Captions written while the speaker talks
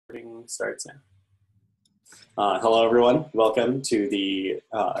Recording starts now. Hello, everyone. Welcome to the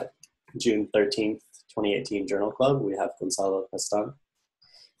June 13th, 2018 Journal Club. We have Gonzalo Pestan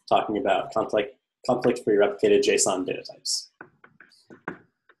talking about conflict-free replicated JSON data types.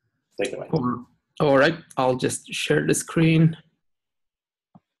 Take it away. All right, I'll just share the screen.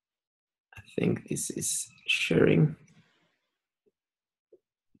 I think this is sharing.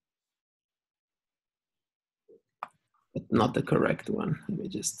 But not the correct one. Let me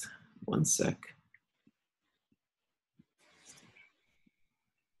just, one sec.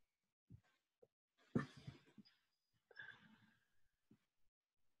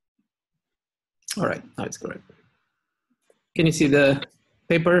 All right, now it's correct. Can you see the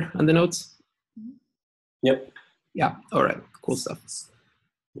paper and the notes? Yep. Yeah, all right, cool stuff.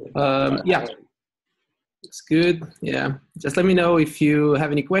 Yeah, it's good. Yeah, just let me know if you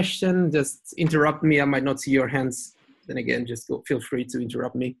have any question. Just interrupt me. I might not see your hands. Then again, just feel free to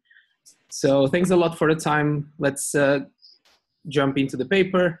interrupt me. So thanks a lot for the time. Let's jump into the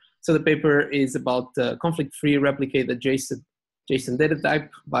paper. So the paper is about conflict-free replicated JSON data type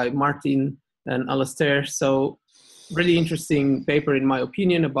by Martin and Alastair. So really interesting paper, in my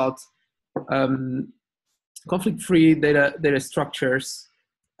opinion, about conflict-free data structures,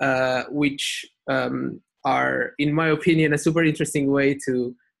 which are, in my opinion, a super interesting way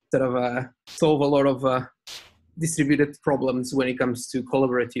to sort of solve a lot of distributed problems when it comes to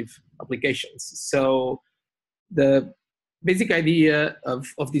collaborative applications. So the basic idea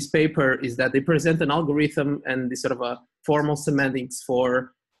of this paper is that they present an algorithm and this sort of a formal semantics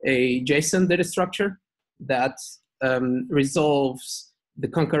for a JSON data structure that resolves the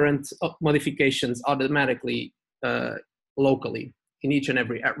concurrent modifications automatically locally in each and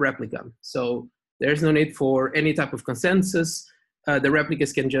every replica. So there's no need for any type of consensus. The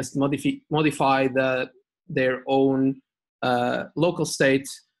replicas can just modify their own local state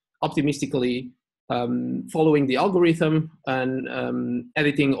optimistically, following the algorithm and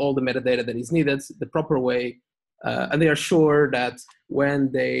editing all the metadata that is needed the proper way. And they are sure that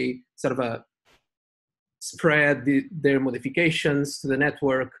when they sort of spread their modifications to the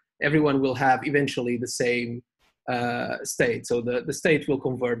network, everyone will have eventually the same state. So the state will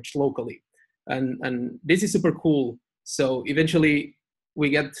converge locally. And this is super cool. So eventually we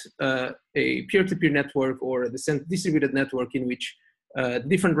get a peer-to-peer network or a distributed network in which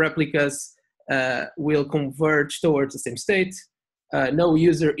different replicas will converge towards the same state. No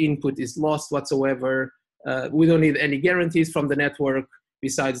user input is lost whatsoever. We don't need any guarantees from the network.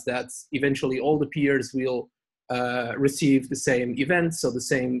 Besides that, eventually all the peers will receive the same events, so the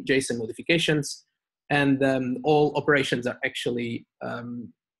same JSON modifications, and all operations are actually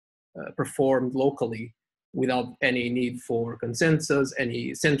performed locally without any need for consensus,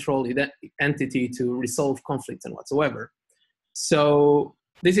 any central entity to resolve conflicts and whatsoever. So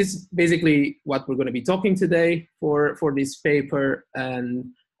this is basically what we're going to be talking today for this paper.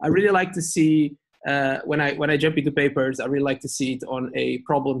 And I really like to see, when I jump into papers, I really like to see it on a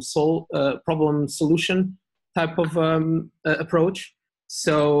problem solution type of approach.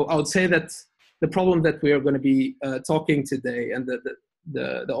 So I would say that the problem that we are going to be talking today, and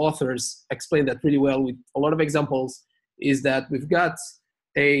the authors explain that really well with a lot of examples, is that we've got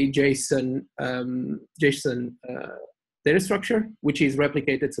a JSON data structure, which is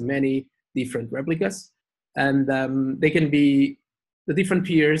replicated to many different replicas. And they can be, the different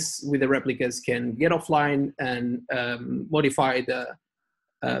peers with the replicas can get offline and modify the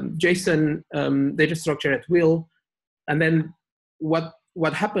JSON data structure at will. And then what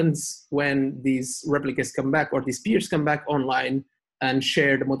happens when these replicas come back, or these peers come back online and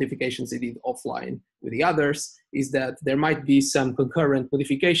share the modifications they did offline with the others, is that there might be some concurrent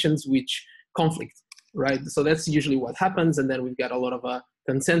modifications which conflict, right? So that's usually what happens. And then we've got a lot of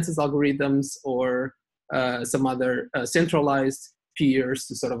consensus algorithms or some other centralized peers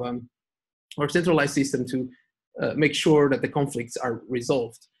to sort of, or centralized system to make sure that the conflicts are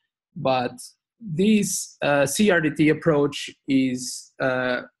resolved. But this CRDT approach is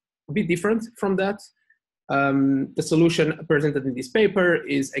a bit different from that. The solution presented in this paper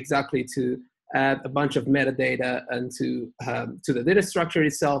is exactly to add a bunch of metadata and to the data structure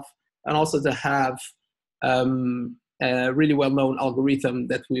itself, and also to have a really well-known algorithm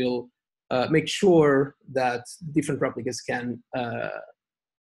that will make sure that different replicas can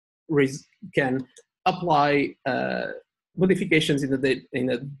apply modifications in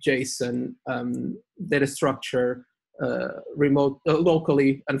a JSON data structure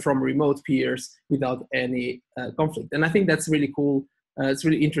locally and from remote peers without any conflict. And I think that's really cool. It's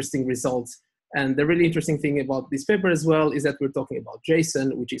really interesting results. And the really interesting thing about this paper as well is that we're talking about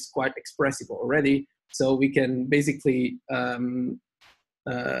JSON, which is quite expressive already. So we can basically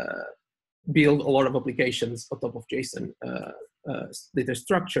build a lot of applications on top of JSON data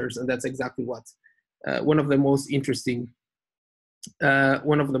structures, and that's exactly what one of the most interesting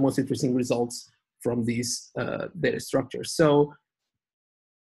results from these data structures. So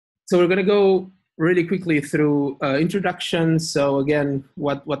we're going to go really quickly through introduction. So again,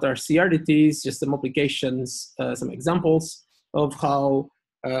 what are CRDTs? Just some applications, some examples of how,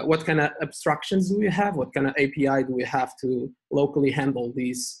 what kind of abstractions do we have? What kind of API do we have to locally handle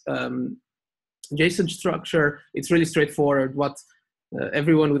these JSON structure? It's really straightforward, what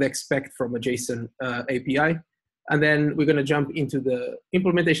everyone would expect from a JSON API. And then we're going to jump into the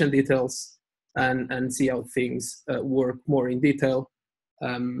implementation details and see how things work more in detail.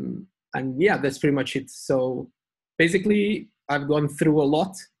 And yeah, that's pretty much it. So basically, I've gone through a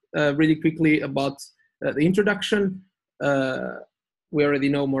lot really quickly about the introduction. We already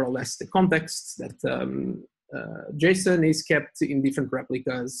know more or less the context that JSON is kept in different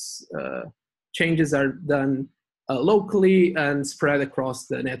replicas. Changes are done locally and spread across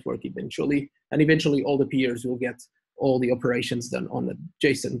the network eventually. And eventually all the peers will get all the operations done on the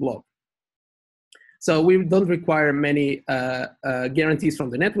JSON blob. So we don't require many guarantees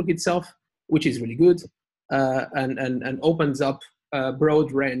from the network itself, which is really good, and opens up a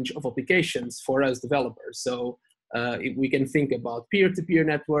broad range of applications for us developers. So we can think about peer-to-peer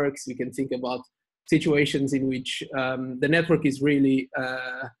networks. We can think about situations in which the network is really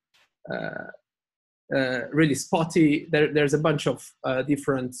really spotty. There's a bunch of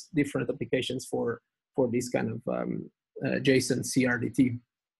different applications for this kind of JSON CRDT.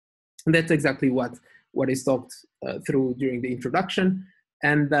 And that's exactly what is talked through during the introduction.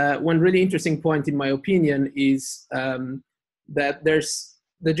 And one really interesting point, in my opinion, is that there's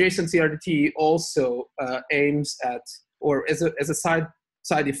the JSON CRDT also aims at, or as a side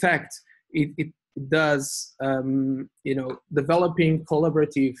effect, it does developing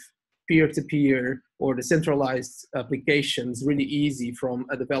collaborative peer-to-peer or decentralized applications really easy from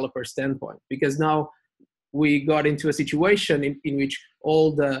a developer standpoint, because now we got into a situation in which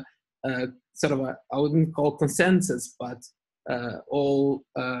all the sort of I wouldn't call consensus, but all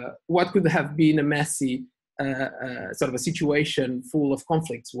what could have been a messy sort of a situation full of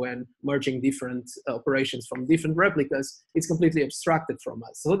conflicts when merging different operations from different replicas, it's completely abstracted from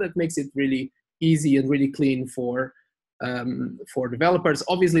us. So that makes it really easy and really clean for developers.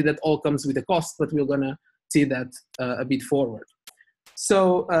 Obviously, that all comes with a cost, but we're gonna see that a bit forward.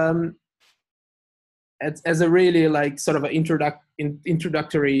 So as a really like sort of an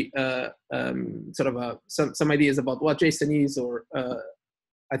introductory sort of some ideas about what JSON is, or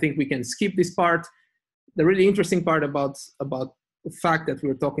I think we can skip this part. The really interesting part about the fact that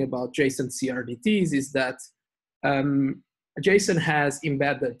we're talking about JSON CRDTs is that JSON has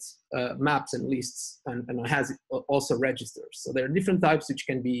embedded maps and lists, and has also registers. So there are different types which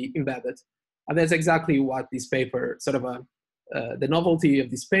can be embedded, and that's exactly what this paper sort of the novelty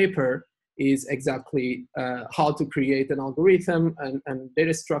of this paper is exactly how to create an algorithm and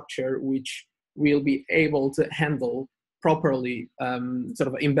data structure which will be able to handle properly sort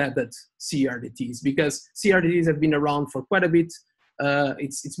of embedded CRDTs, because CRDTs have been around for quite a bit.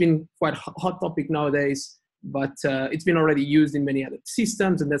 It's been quite a hot topic nowadays, but it's been already used in many other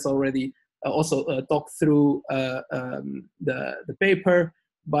systems, and that's already also talked through the paper.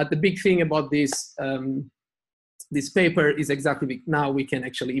 But the big thing about this this paper is exactly now we can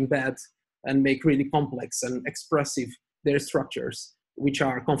actually embed and make really complex and expressive data structures which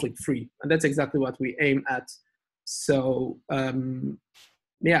are conflict-free, and that's exactly what we aim at. So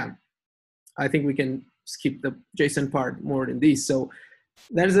yeah, I think we can skip the JSON part more than this. So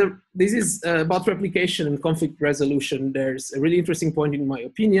this is about replication and conflict resolution. There's a really interesting point in my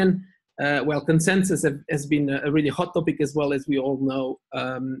opinion. Well, consensus has been a really hot topic as well, as we all know.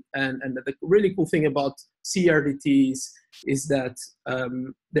 And the really cool thing about CRDTs is that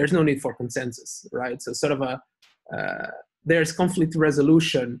there's no need for consensus, right? So sort of there's conflict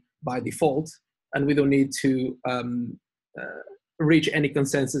resolution by default, and we don't need to reach any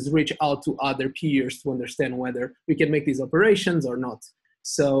consensus, reach out to other peers to understand whether we can make these operations or not.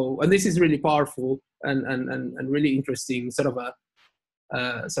 So, and this is really powerful and really interesting, sort of a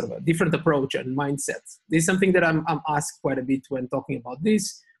different approach and mindset. This is something that I'm asked quite a bit when talking about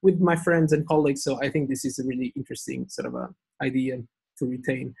this with my friends and colleagues. So I think this is a really interesting sort of a idea to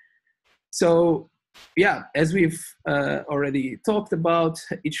retain. So yeah, as we've already talked about,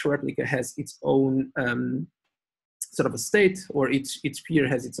 each replica has its own sort of a state, or each peer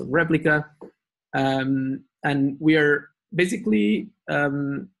has its own replica. And we are basically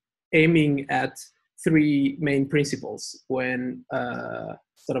aiming at three main principles when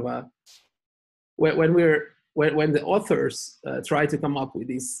when we're when the authors tried to come up with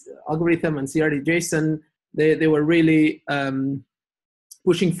this algorithm and CRD JSON, they were really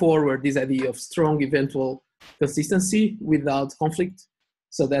pushing forward this idea of strong eventual consistency without conflict,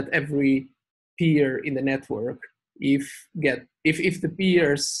 so that every peer in the network, if the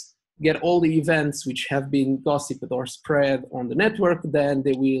peers get all the events which have been gossiped or spread on the network, then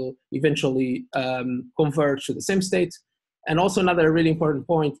they will eventually converge to the same state. And also another really important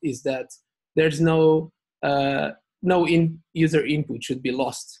point is that there's no user input should be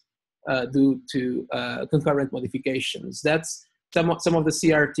lost due to concurrent modifications. That's some of the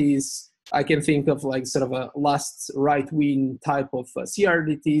CRTs I can think of, like sort of a last right-wing type of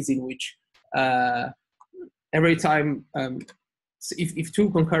CRDTs in which every time if two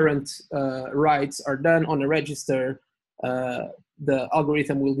concurrent writes are done on a register, the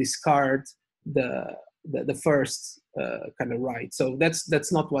algorithm will discard the first kind of write. So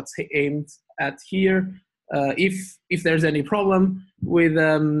that's not what's aimed at here. If there's any problem with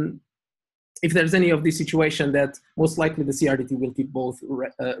if there's any of this situation, that most likely the CRDT will keep both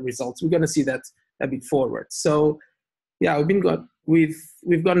results. We're going to see that a bit forward. So yeah,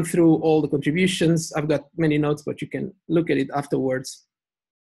 we've gone through all the contributions. I've got many notes, but you can look at it afterwards.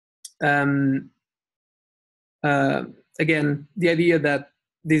 Again, the idea that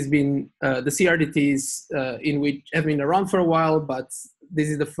there's been the CRDTs in which have been around for a while, but this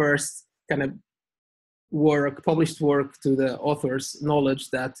is the first kind of published work to the author's knowledge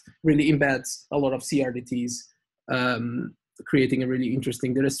that really embeds a lot of CRDTs, creating a really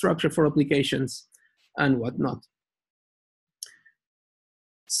interesting data structure for applications and whatnot.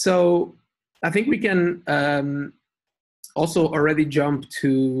 So I think we can also already jump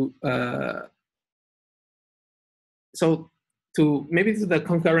to maybe to the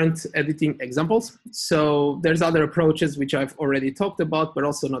concurrent editing examples. So there's other approaches which I've already talked about, but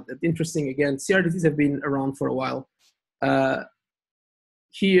also not that interesting. Again, CRDTs have been around for a while.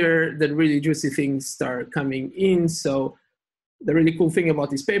 Here, the really juicy things start coming in. So the really cool thing about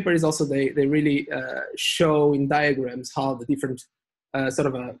this paper is also they really show in diagrams how the different sort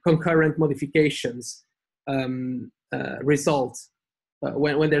of concurrent modifications result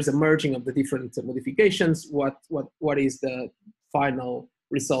when there's a merging of the different modifications. What is the final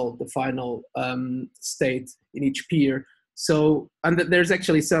result, the final state in each peer? So, and there's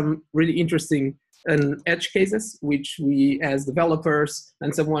actually some really interesting edge cases which we, as developers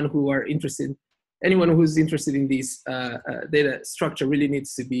and anyone who's interested in this data structure, really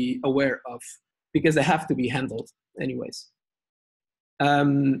needs to be aware of, because they have to be handled anyways.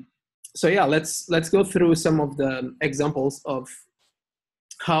 So yeah, let's go through some of the examples of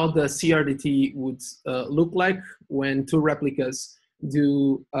how the CRDT would look like when two replicas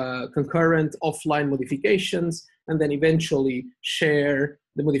do concurrent offline modifications and then eventually share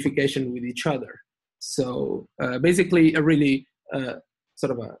the modification with each other. So basically a really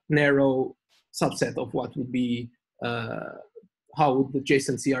sort of a narrow subset of what would be, how would the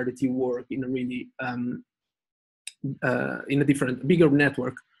JSON CRDT work in a really, in a different, bigger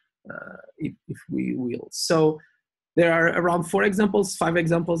network, if we will. So there are around 5 examples.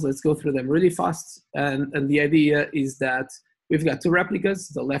 Let's go through them really fast. And the idea is that we've got two replicas,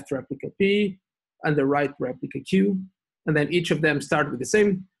 the left replica P and the right replica Q. And then each of them start with the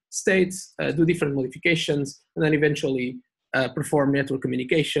same states, do different modifications, and then eventually perform network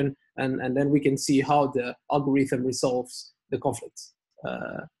communication. And then we can see how the algorithm resolves the conflicts.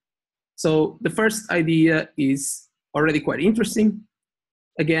 So the first idea is already quite interesting.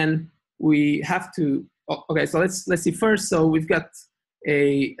 Again, we have to, okay, so let's see first. So we've got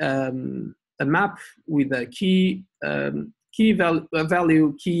a map with a key,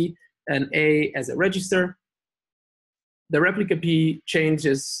 value, key, and A as a register. The replica P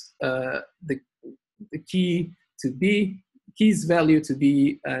changes the key to B, key's value to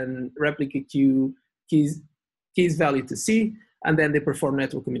B, and replica Q, key's value to C, and then they perform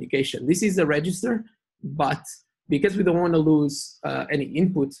network communication. This is a register, but because we don't want to lose any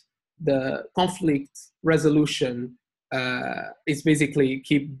input, the conflict resolution is basically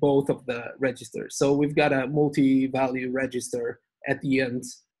keep both of the registers. So we've got a multi-value register at the end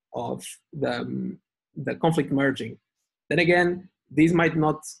of the conflict merging. Then again, these might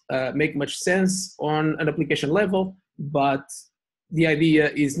not make much sense on an application level, but the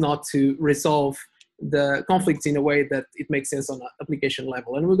idea is not to resolve the conflicts in a way that it makes sense on an application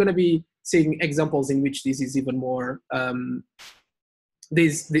level. And we're going to be seeing examples in which this is even more,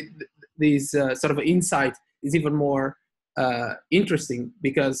 this sort of insight is even more interesting,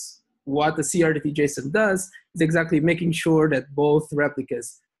 because what the CRDT JSON does is exactly making sure that both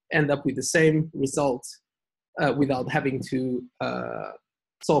replicas end up with the same result without having to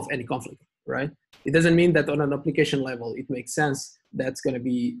solve any conflict, right? It doesn't mean that on an application level it makes sense. That's going to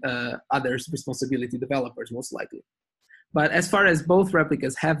be others' responsibility, developers most likely. But as far as both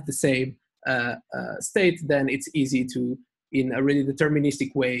replicas have the same state, then it's easy to, in a really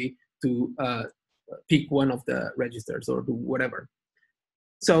deterministic way, to pick one of the registers or do whatever.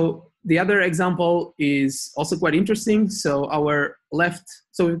 So the other example is also quite interesting. So our left,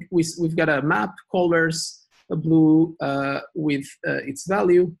 so we've got a map, colors, a blue with its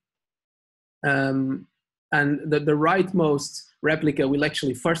value. And the rightmost replica will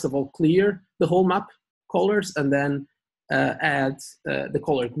actually, first of all, clear the whole map colors and then add the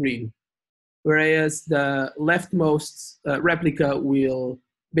color green. Whereas the leftmost replica will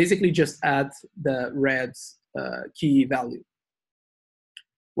basically just add the red key value.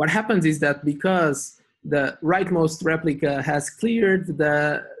 What happens is that because the rightmost replica has cleared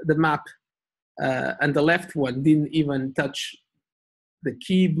the map and the left one didn't even touch the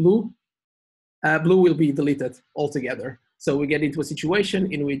key blue, blue will be deleted altogether. So we get into a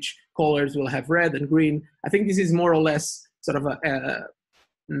situation in which colors will have red and green. I think this is more or less sort of a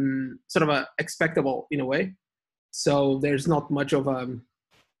expectable in a way. So there's not much of a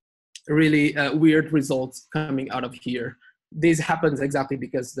really weird results coming out of here. This happens exactly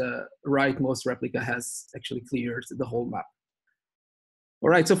because the rightmost replica has actually cleared the whole map. All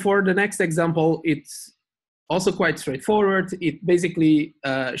right, so for the next example, it's also quite straightforward. It basically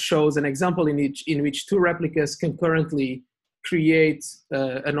shows an example in which two replicas concurrently create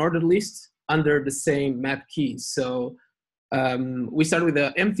an ordered list under the same map key. So we start with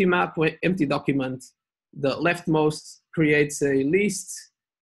the empty map, empty document. The leftmost creates a list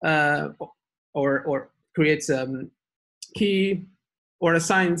or creates key or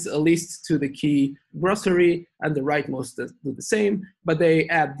assigns a list to the key grocery, and the rightmost do the same, but they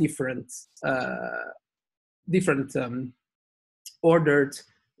add different ordered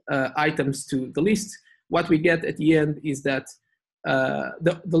items to the list. What we get at the end is that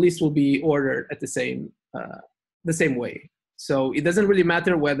the list will be ordered at the same way. So it doesn't really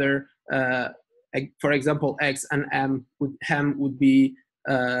matter whether, for example, X and M would be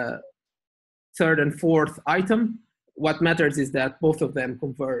third and fourth item. What matters is that both of them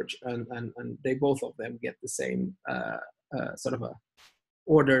converge and they both of them get the same sort of a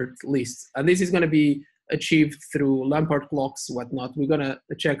ordered list. And this is going to be achieved through Lampard clocks, whatnot. We're going to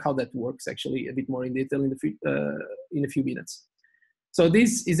check how that works actually a bit more in detail in a few minutes. So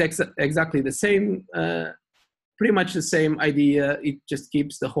this is exactly the same, pretty much the same idea. It just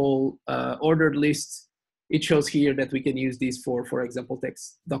keeps the whole ordered list. It shows here that we can use these for example,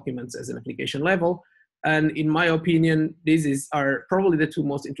 text documents as an application level. And in my opinion, these are probably the two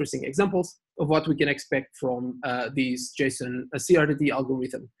most interesting examples of what we can expect from these JSON CRDT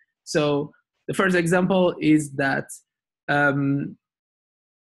algorithm. So the first example is that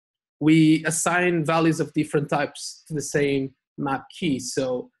we assign values of different types to the same map key.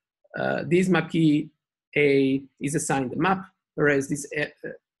 So this map key A is assigned the map, whereas this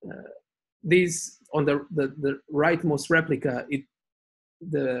on the rightmost replica,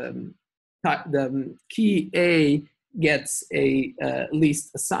 the key A gets a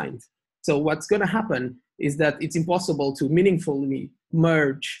list assigned. So what's going to happen is that it's impossible to meaningfully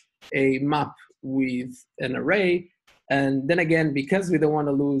merge a map with an array. And then again, because we don't want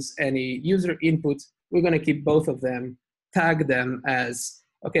to lose any user input, we're going to keep both of them, tag them as,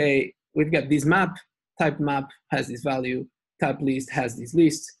 okay, we've got this map, type map has this value, type list has this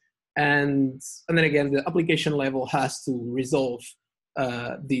list. And then again, the application level has to resolve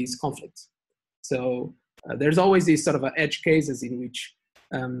these conflicts. So there's always these sort of edge cases in which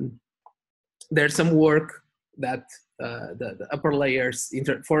there's some work that the upper layers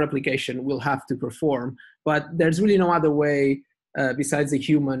for application will have to perform, but there's really no other way besides a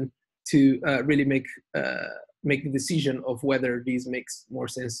human to really make the decision of whether these makes more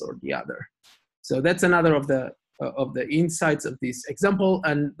sense or the other. So that's another of the insights of this example.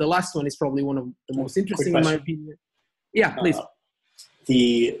 And the last one is probably one of the most interesting in my opinion. Yeah, please.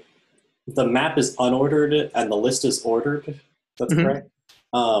 The map is unordered and the list is ordered. That's correct.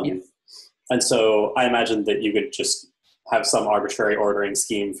 Yes. And so I imagine that you could just have some arbitrary ordering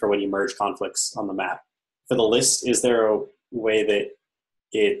scheme for when you merge conflicts on the map. For the list, is there a way that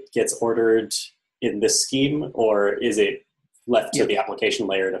it gets ordered in this scheme, or is it left to the application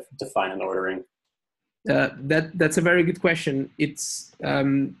layer to define an ordering? That's a very good question. It's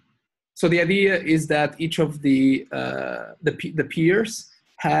so the idea is that each of the peers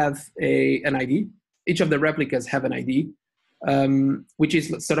have an ID. Each of the replicas have an ID, which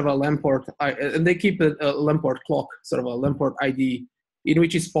is sort of a Lampard, and they keep a Lampard clock, sort of a Lampard ID, in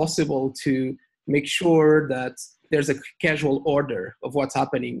which it's possible to make sure that there's a casual order of what's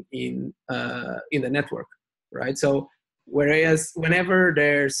happening in the network, right? So whereas whenever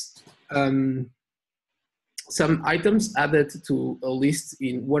there's some items added to a list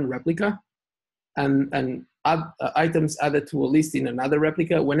in one replica and items added to a list in another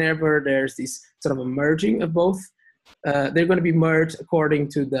replica, whenever there's this sort of a merging of both, they're going to be merged according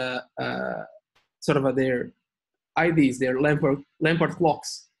to the sort of their IDs, their Lamport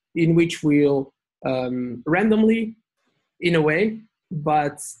clocks, in which we'll randomly, in a way,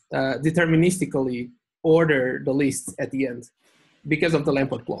 but deterministically order the list at the end because of the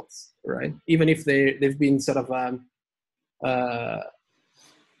Lamport clocks, right? Even if they've been sort of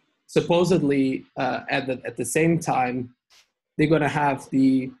supposedly at the same time, they're going to have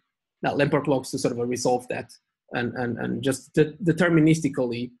that Lamport clocks to sort of resolve that and just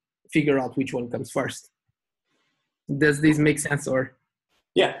deterministically figure out which one comes first. Does this make sense or?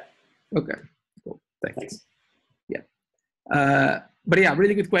 Yeah. Okay, cool, thanks. Yeah, but yeah,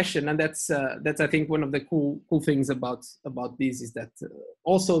 really good question, and that's I think one of the cool things about this is that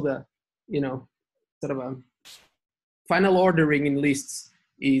also the sort of a final ordering in lists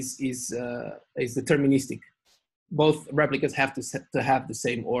is deterministic. Both replicas have to have the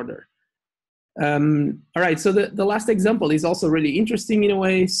same order. All right, so the last example is also really interesting in a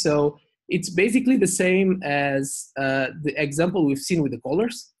way. So it's basically the same as the example we've seen with the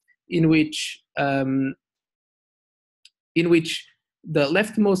colors, in which the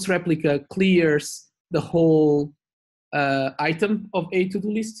leftmost replica clears the whole item of a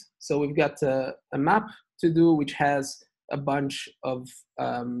to-do list. So we've got a map to do which has a bunch of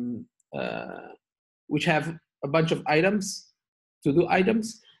items, to-do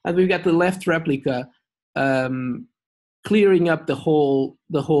items, and we've got the left replica clearing up the whole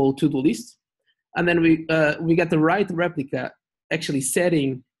to-do list, and then we got the right replica actually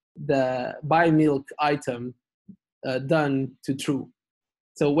setting the buy milk item done to true.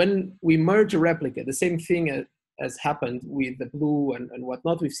 So when we merge a replica, the same thing as happened with the blue and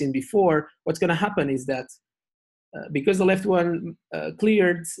whatnot we've seen before, what's going to happen is that because the left one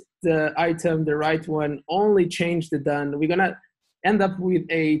cleared the item, the right one only changed the done, we're going to end up with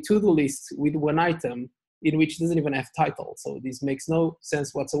a to-do list with one item in which doesn't even have title. So this makes no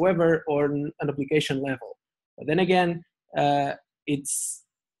sense whatsoever on an application level. But then again, it's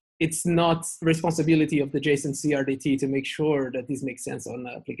not responsibility of the JSON CRDT to make sure that this makes sense on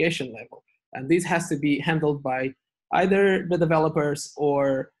the application level. And this has to be handled by either the developers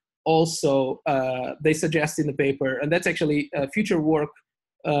or also they suggest in the paper, and that's actually future work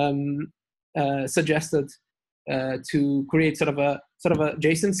suggested to create sort of a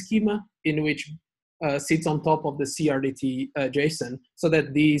JSON schema in which sits on top of the CRDT JSON, so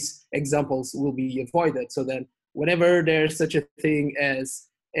that these examples will be avoided. So then whenever there's such a thing as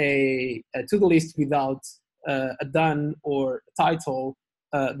a to-do list without a done or a title,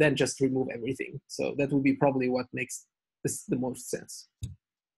 then just remove everything. So that would be probably what makes this the most sense.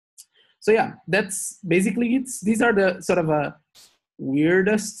 So yeah, that's basically it. These are the sort of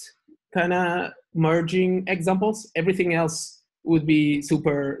weirdest kind of merging examples. Everything else would be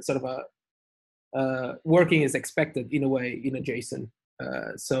super sort of working as expected in a way in a JSON.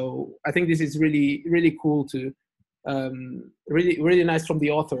 So I think this is really, really cool to really, really nice from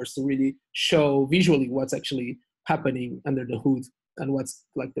the authors to really show visually what's actually happening under the hood and what's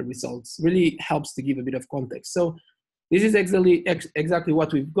like the results. Really helps to give a bit of context. So this is exactly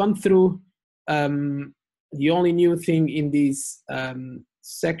what we've gone through. The only new thing in this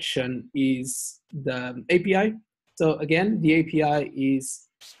section is the API. So again, the API is,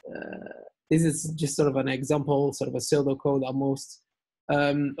 this is just sort of an example, sort of a pseudocode almost,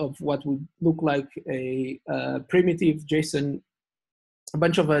 of what would look like a primitive JSON, a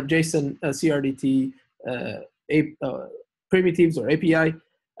bunch of JSON CRDT primitives or API.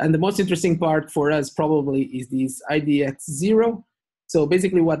 And the most interesting part for us probably is this IDX0. So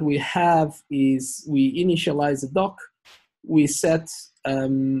basically what we have is we initialize a doc, we set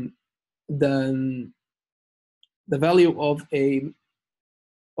the value of the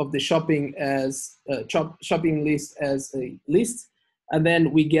shopping as shopping list as a list, and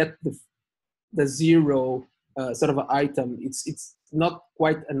then we get the zero sort of an item. It's not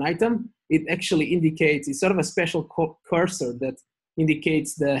quite an item. It actually indicates, it's sort of a special cursor that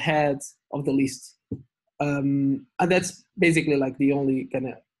indicates the head of the list. And that's basically like the only kind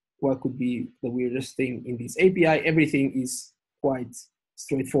of what could be the weirdest thing in this API. Everything is quite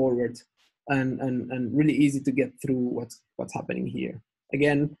straightforward and really easy to get through what's happening here.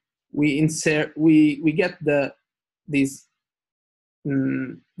 Again, we get this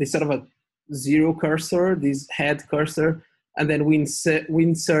sort of a zero cursor, this head cursor, and then we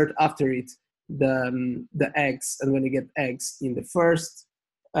insert after it the eggs, and when we get eggs in the first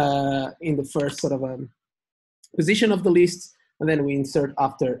sort of position of the list, and then we insert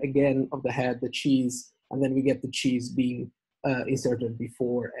after again of the head the cheese, and then we get the cheese being inserted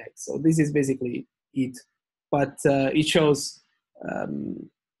before eggs. So this is basically it, but it shows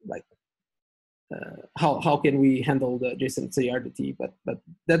like how can we handle the JSON CRDT, but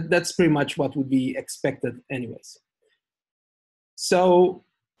that's pretty much what would be expected anyways. So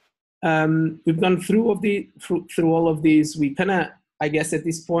we've gone through all of these. We kind of, I guess at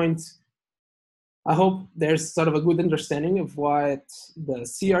this point, I hope there's sort of a good understanding of what the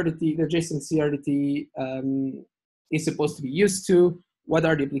CRDT, the JSON CRDT is supposed to be used to, what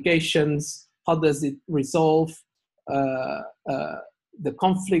are the applications, how does it resolve the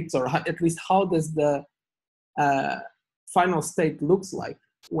conflicts, or at least how does the final state looks like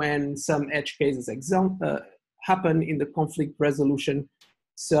when some edge cases happen in the conflict resolution.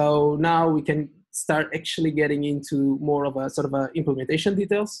 So now we can start actually getting into more of a sort of a implementation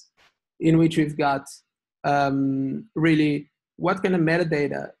details, in which we've got really what kind of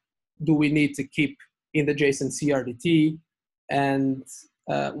metadata do we need to keep in the JSON CRDT, and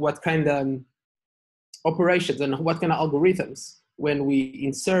what kind of operations and what kind of algorithms when we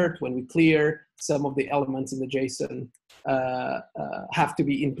insert, when we clear some of the elements in the JSON have to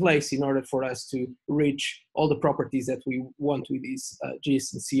be in place in order for us to reach all the properties that we want with this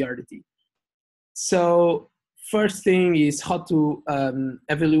JSON CRDT. So first thing is how to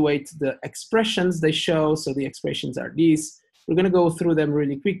evaluate the expressions they show. So the expressions are these. We're going to go through them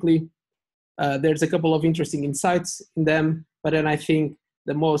really quickly. There's a couple of interesting insights in them, but then I think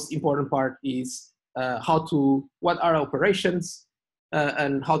the most important part is what are operations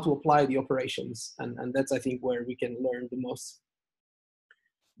and how to apply the operations. And that's, I think, where we can learn the most.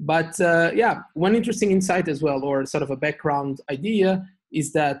 But yeah, one interesting insight as well, or sort of a background idea,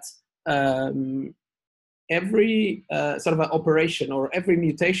 is that every sort of an operation or every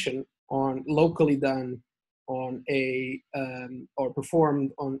mutation locally done on or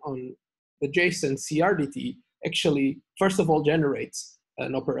performed on the JSON CRDT actually, first of all, generates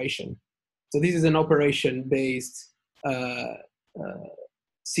an operation. So this is an operation-based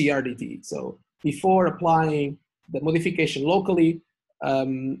CRDT. So before applying the modification locally,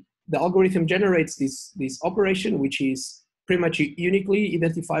 the algorithm generates this operation, which is pretty much uniquely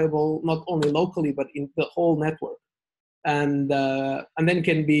identifiable, not only locally, but in the whole network. And then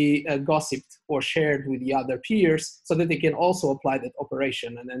can be gossiped or shared with the other peers so that they can also apply that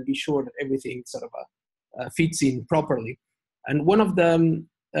operation and then be sure that everything sort of fits in properly. And one of the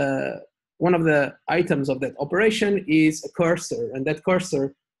items of that operation is a cursor, and that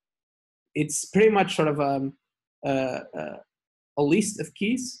cursor, it's pretty much sort of a list of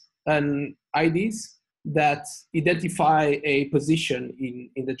keys and IDs that identify a position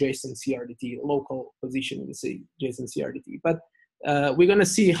in the JSON CRDT, local position in the JSON CRDT. But we're going to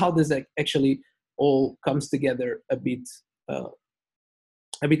see how this actually all comes together a bit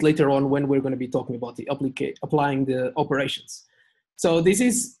later on when we're going to be talking about the applying the operations. So this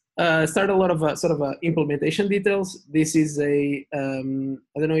is start a lot of sort of implementation details. This is I don't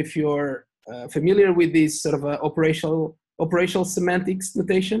know if you're familiar with this sort of operational semantics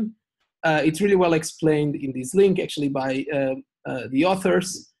notation. It's really well explained in this link, actually, by the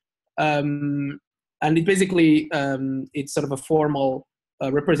authors. And it basically, it's sort of a formal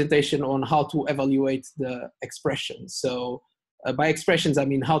representation on how to evaluate the expressions. So by expressions, I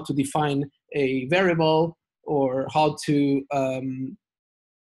mean how to define a variable, or how to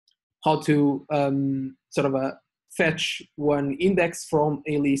sort of fetch one index from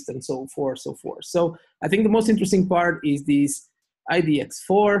a list, and so forth, so forth. So I think the most interesting part is this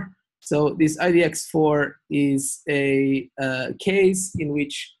IDX4. So this IDX4 is a case in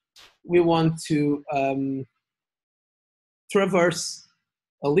which we want to traverse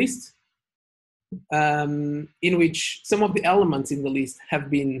a list in which some of the elements in the list have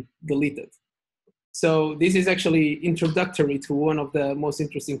been deleted. So this is actually introductory to one of the most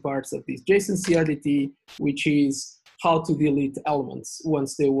interesting parts of this JSON CRDT, which is how to delete elements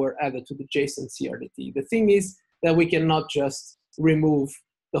once they were added to the JSON CRDT. The thing is that we cannot just remove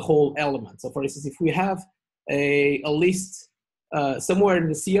the whole element. So for instance, if we have a list somewhere in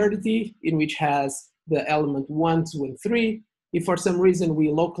the CRDT in which has the element 1, 2, and 3, if for some reason we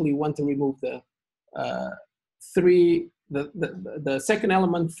locally want to remove the second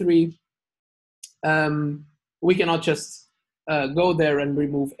element 3, we cannot just go there and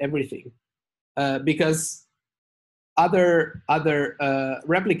remove everything because other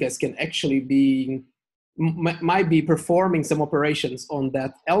replicas can actually might be performing some operations on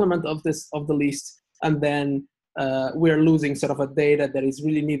that element of the list, and then we're losing sort of a data that is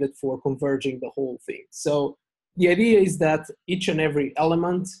really needed for converging the whole thing. So the idea is that each and every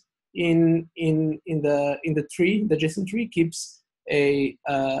element in the tree, the JSON tree, keeps a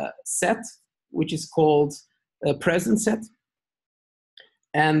set which is called a present set,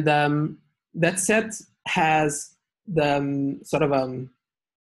 and that set has the sort of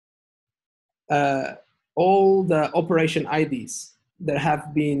all the operation IDs that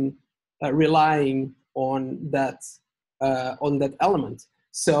have been relying on that element.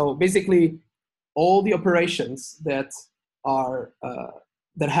 So basically, all the operations that are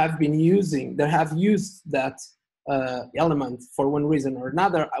that have used that element for one reason or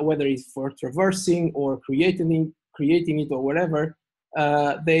another, whether it's for traversing or creating it or whatever,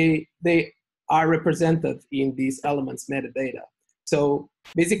 they are represented in these elements metadata. So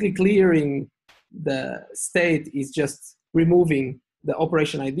basically, clearing the state is just removing the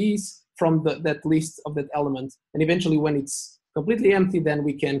operation IDs from that list of that element, and eventually, when it's completely empty, then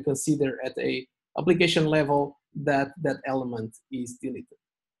we can consider at a application level that that element is deleted.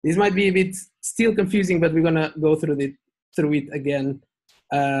 This might be a bit still confusing, but we're gonna go through it again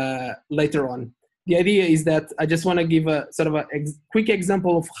later on. The idea is that I just want to give a sort of a quick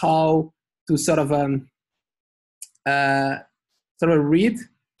example of how to sort of read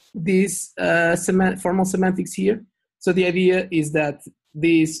these formal semantics here. So the idea is that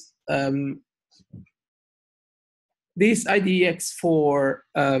this IDX for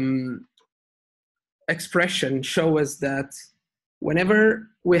expression show us that whenever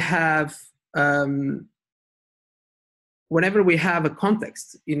we have a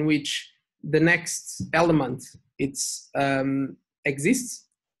context in which the next element exists,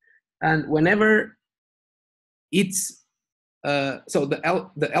 and whenever it's so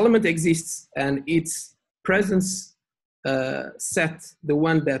the element exists and its presence set, the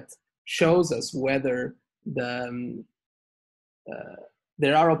one that shows us whether there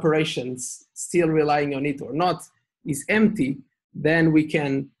are operations still relying on it or not, is empty, then we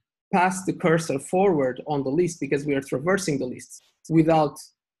can pass the cursor forward on the list because we are traversing the list without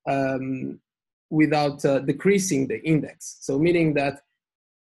decreasing the index. So meaning that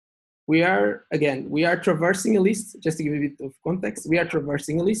we are traversing a list. Just to give a bit of context, we are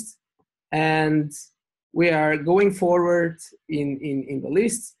traversing a list and we are going forward in the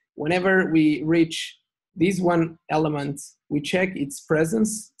list. Whenever we reach this one element, we check its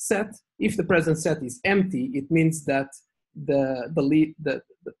presence set. If the presence set is empty, it means that the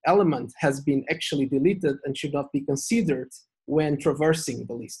element has been actually deleted and should not be considered when traversing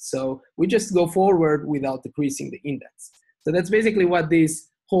the list. So we just go forward without decreasing the index. So that's basically what this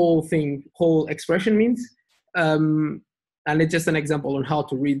whole expression means. And it's just an example on how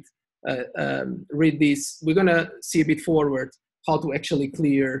to read this. We're gonna see a bit forward how to actually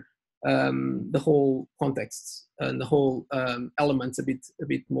clear the whole context and the whole elements a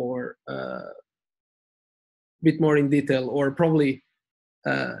bit more in detail, or probably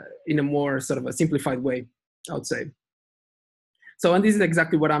in a more sort of a simplified way, I would say. So, and this is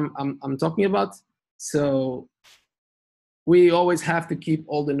exactly what I'm talking about. So we always have to keep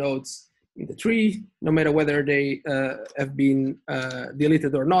all the nodes in the tree, no matter whether they have been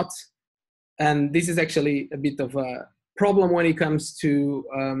deleted or not. And this is actually a bit of a problem when it comes to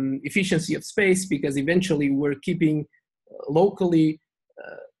efficiency of space, because eventually we're keeping locally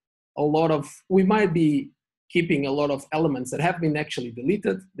we might be keeping a lot of elements that have been actually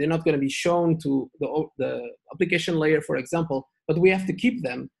deleted. They're not going to be shown to the application layer, for example, but we have to keep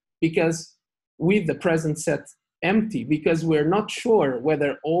them because with the present set empty, because we're not sure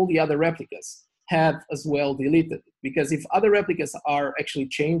whether all the other replicas have as well deleted. Because if other replicas are actually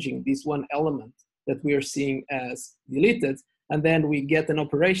changing this one element that we are seeing as deleted, and then we get an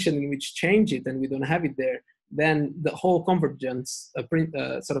operation in which change it and we don't have it there, then the whole convergence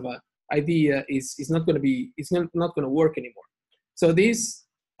sort of a idea is not going to work anymore. So this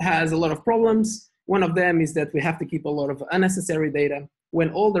has a lot of problems. One of them is that we have to keep a lot of unnecessary data.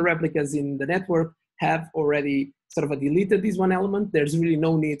 When all the replicas in the network have already sort of deleted this one element, there's really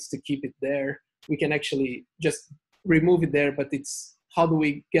no need to keep it there. We can actually just remove it there, but it's how do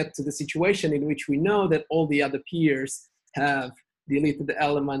we get to the situation in which we know that all the other peers have deleted the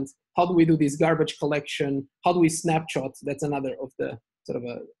element? How do we do this garbage collection? How do we snapshot? That's another of the sort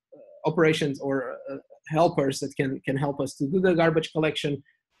of operations or helpers that can help us to do the garbage collection.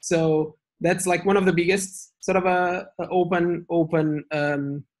 So that's like one of the biggest sort of open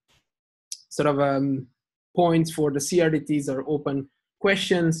points for the CRDTs, or open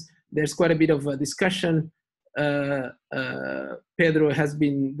questions. There's quite a bit of a discussion. Pedro has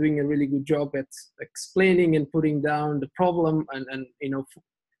been doing a really good job at explaining and putting down the problem and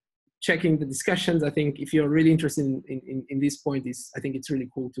checking the discussions. I think if you're really interested in this point, I think it's really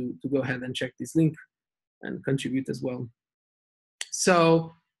cool to go ahead and check this link and contribute as well.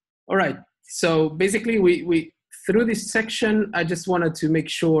 So, all right. So basically, we through this section, I just wanted to make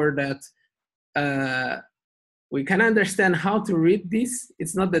sure that we can understand how to read this.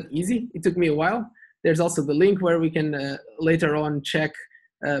 It's not that easy. It took me a while. There's also the link where we can later on check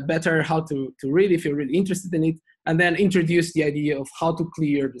better how to read if you're really interested in it, and then introduce the idea of how to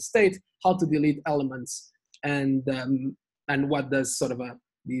clear the state, how to delete elements, and what does sort of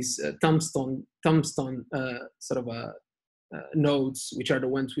these tombstone sort of nodes, which are the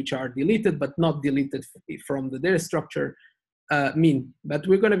ones which are deleted but not deleted from the data structure, mean. But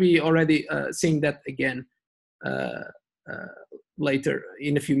we're going to be already seeing that again later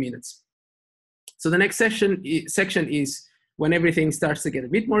in a few minutes. So the next section is when everything starts to get a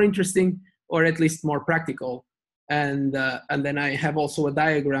bit more interesting, or at least more practical. And then I have also a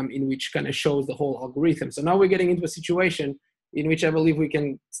diagram in which kind of shows the whole algorithm. So now we're getting into a situation in which I believe we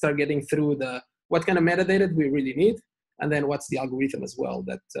can start getting through what kind of metadata do we really need, and then what's the algorithm as well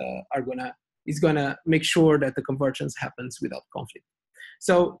that is gonna make sure that the convergence happens without conflict.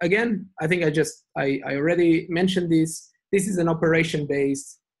 So again, I think I already mentioned this. This is an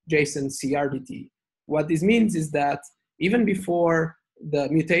operation-based JSON CRDT. What this means is that even before the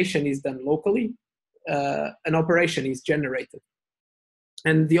mutation is done locally, an operation is generated.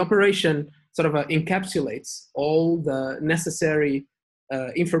 And the operation sort of encapsulates all the necessary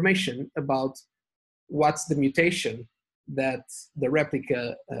information about what's the mutation that the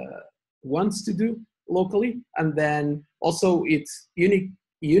replica wants to do locally. And then also it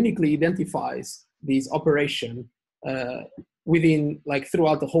uniquely identifies these operation within, like,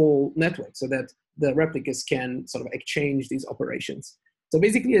 throughout the whole network, so that the replicas can sort of exchange these operations. So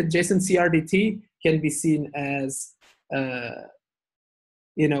basically, a JSON CRDT can be seen as, can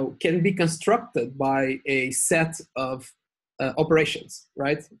be constructed by a set of operations,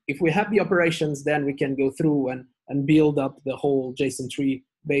 right? If we have the operations, then we can go through and build up the whole JSON tree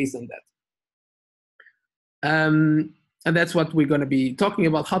based on that. And that's what we're going to be talking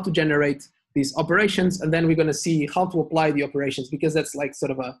about, how to generate these operations, and then we're going to see how to apply the operations, because that's like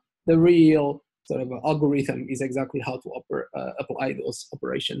sort of the real sort of algorithm is exactly how to apply those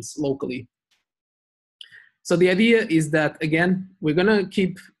operations locally. So the idea is that, again, we're going to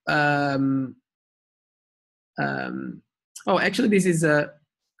keep, actually, this is a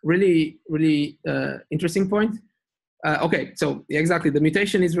really, really interesting point. Okay, so exactly, the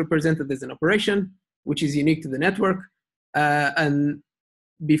mutation is represented as an operation, which is unique to the network. And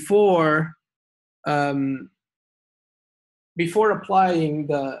before applying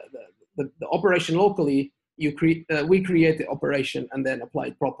the operation locally, we create the operation and then apply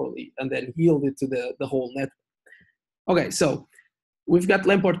it properly and then yield it to the whole network. Okay, so we've got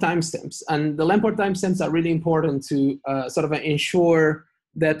Lamport timestamps, and the Lamport timestamps are really important to sort of ensure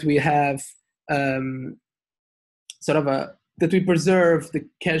that we have that we preserve the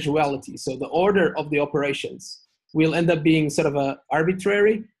causality. So the order of the operations will end up being sort of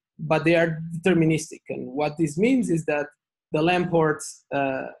arbitrary, but they are deterministic. And what this means is that the Lamport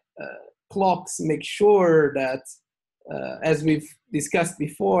clocks make sure that, as we've discussed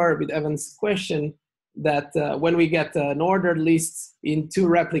before with Evan's question, that when we get an ordered list in two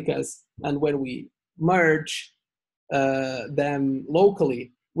replicas and when we merge them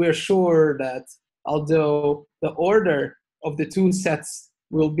locally, we're sure that although the order of the two sets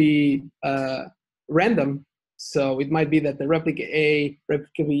will be random, so it might be that the replica A,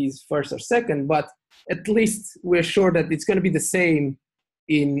 replica B is first or second, but at least we're sure that it's going to be the same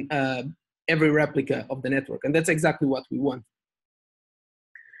in every replica of the network. And that's exactly what we want.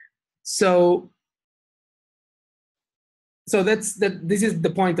 So this is the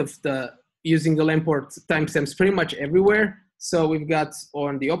point of using the Lamport timestamps pretty much everywhere. So we've got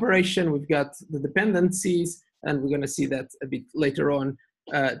on the operation, we've got the dependencies, and we're going to see that a bit later on,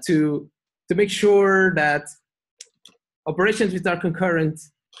 to make sure that operations which are concurrent,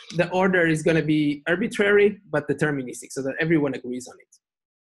 the order is going to be arbitrary but deterministic, so that everyone agrees on it.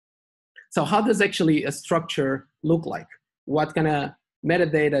 So how does actually a structure look like? What kind of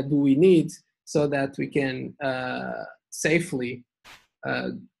metadata do we need so that we can safely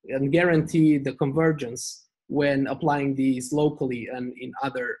and guarantee the convergence when applying these locally and in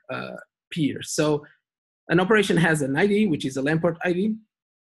other peers? So an operation has an ID, which is a Lamport ID.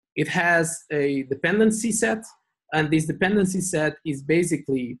 It has a dependency set, and this dependency set is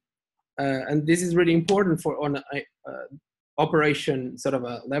basically, and this is really important for on a operation sort of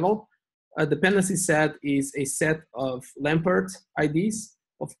a level, a dependency set is a set of Lamport IDs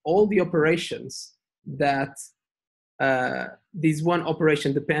of all the operations that this one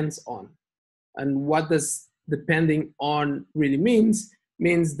operation depends on. And what does depending on really means?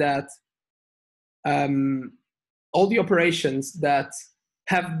 Means that all the operations that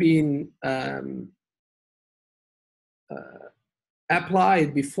have been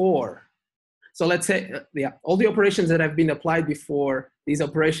applied before. So let's say, all the operations that have been applied before this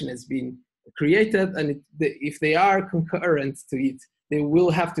operation has been created, and if they are concurrent to it, they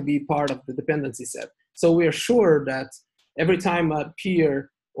will have to be part of the dependency set. So we are sure that every time a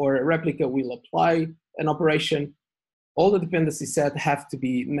peer or a replica will apply an operation, all the dependency set have to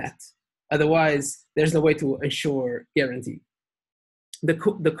be met. Otherwise, there's no way to ensure guarantee.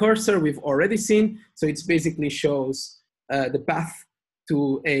 The cursor we've already seen, so it basically shows the path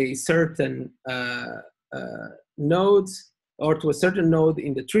to a certain node or to a certain node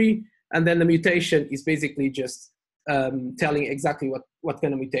in the tree, and then the mutation is basically just telling exactly what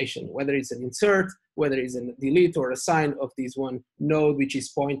kind of mutation, whether it's an insert, whether it's a delete or assign of this one node which is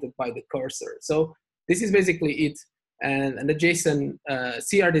pointed by the cursor. So this is basically it, and the JSON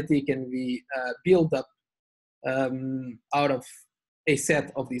CRDT can be built up out of a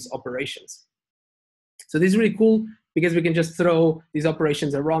set of these operations. So this is really cool because we can just throw these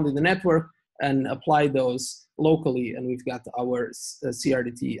operations around in the network and apply those locally, and we've got our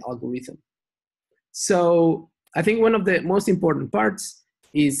CRDT algorithm. So I think one of the most important parts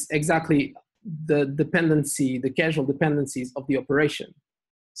is exactly the dependency, the casual dependencies of the operation.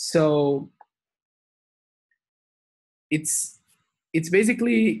 So it's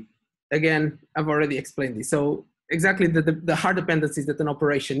basically, again, I've already explained this. So exactly the hard dependencies that an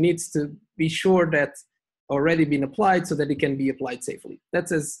operation needs to be sure that already been applied so that it can be applied safely.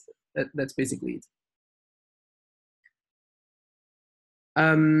 That's basically it.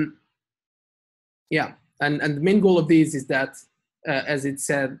 Yeah, and the main goal of this is that, as it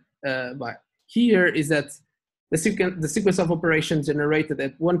said by here, is that the sequence of operations generated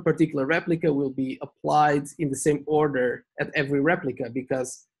at one particular replica will be applied in the same order at every replica,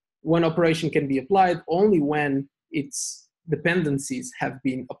 because one operation can be applied only when its dependencies have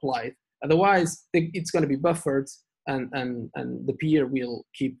been applied. Otherwise, it's going to be buffered, and the peer will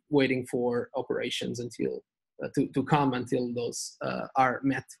keep waiting for operations until to come until those are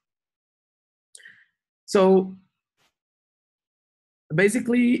met. So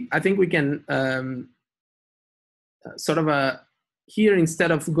basically, I think we can here,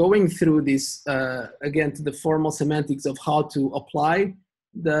 instead of going through this again to the formal semantics of how to apply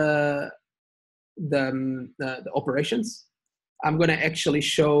the operations, I'm going to actually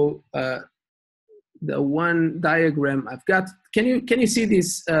show the one diagram I've got. Can you see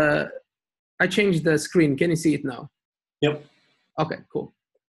this? I changed the screen. Can you see it now? Yep. Okay, cool.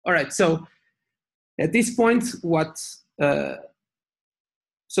 All right. So at this point, so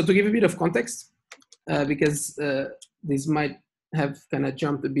to give a bit of context, because this might have kind of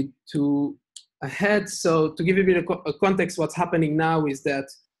jumped a bit too ahead. So to give a bit of context, what's happening now is that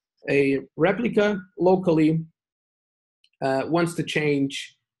a replica locally wants to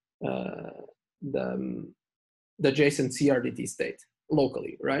change the JSON CRDT state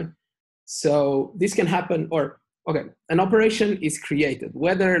locally, right? So this can happen, an operation is created,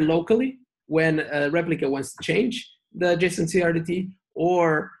 whether locally when a replica wants to change the JSON CRDT,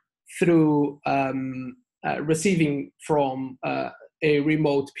 or through receiving from a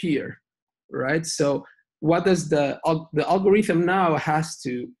remote peer, right? So what does the algorithm now has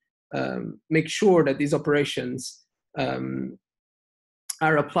to make sure that these operations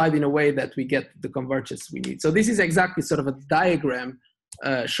are applied in a way that we get the convergence we need. So this is exactly sort of a diagram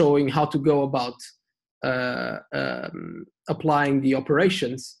showing how to go about applying the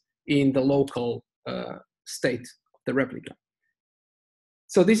operations in the local state of the replica.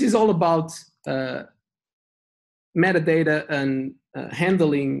 So this is all about metadata and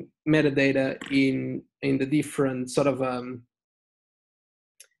handling metadata in the different sort of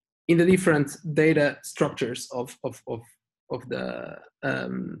in the different data structures of the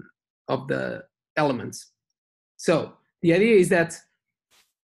elements. So the idea is that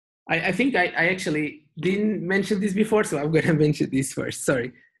I think I actually didn't mention this before, so I'm going to mention this first.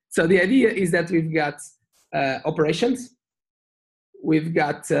 Sorry. So the idea is that we've got operations. We've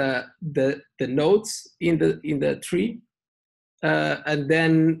got the nodes in the tree, and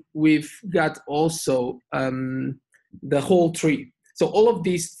then we've got also the whole tree. So all of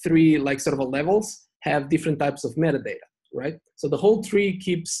these three levels have different types of metadata, right? So the whole tree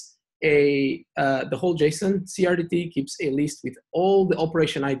keeps the whole JSON CRDT keeps a list with all the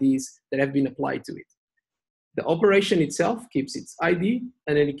operation IDs that have been applied to it. The operation itself keeps its ID,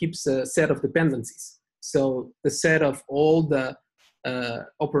 and then it keeps a set of dependencies. So the set of all the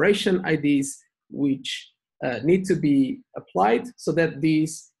operation IDs which need to be applied so that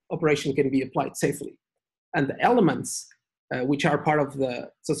these operation can be applied safely. And the elements, which are part of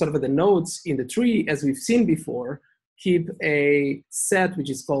sort of the nodes in the tree, as we've seen before, keep a set which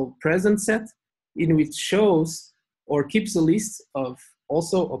is called present set, in which shows or keeps a list of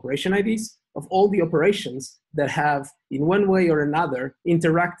also operation IDs of all the operations that have, in one way or another,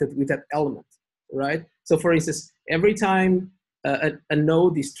 interacted with that element, right? So for instance, every time a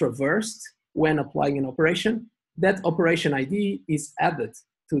node is traversed when applying an operation, that operation ID is added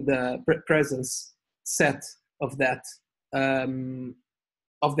to the presence set of that element.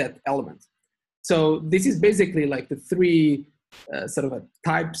 So this is basically like the three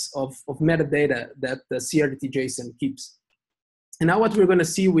types of metadata that the CRDT JSON keeps. And now what we're going to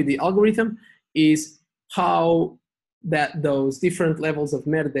see with the algorithm is how those different levels of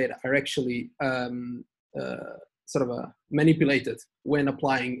metadata are actually manipulated when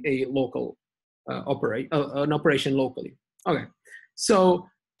applying a local an operation locally. Okay, so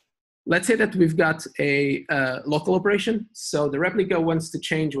let's say that we've got a local operation. So the replica wants to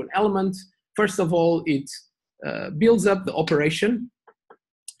change one element. First of all, it builds up the operation,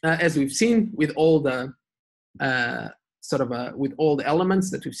 as we've seen with all the with all the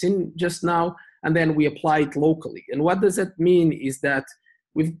elements that we've seen just now, and then we apply it locally. And what does that mean is that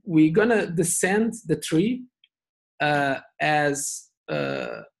we're gonna descend the tree as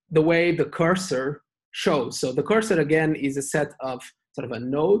the way the cursor shows. So the cursor again is a set of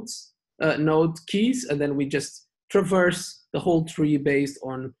node keys, and then we just traverse the whole tree based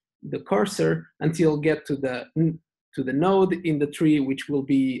on the cursor until get to the node in the tree, which will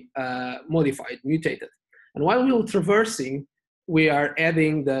be modified, mutated. And while we're traversing, we are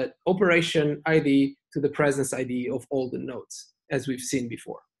adding the operation ID to the presence ID of all the nodes, as we've seen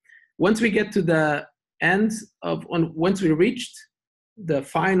before. Once we get to the end once we reached the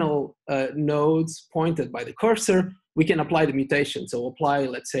final nodes pointed by the cursor, we can apply the mutation. So apply,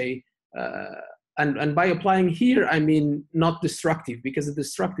 let's say, and by applying here, I mean not destructive, because the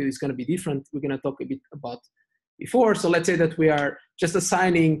destructive is going to be different. We're going to talk a bit about before. So let's say that we are just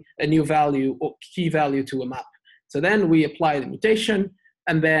assigning a new value or key value to a map. So then we apply the mutation,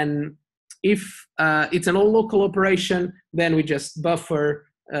 and then if it's an all local operation, then we just buffer.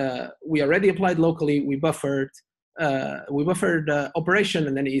 We already applied locally. We buffered the operation,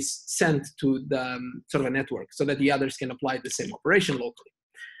 and then it's sent to the a network so that the others can apply the same operation locally.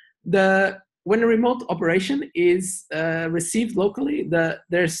 When a remote operation is received locally,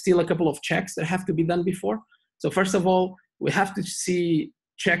 there's still a couple of checks that have to be done before. So first of all, we have to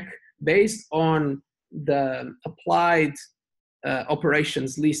check based on the applied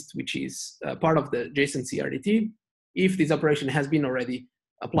operations list, which is part of the JSON CRDT, if this operation has been already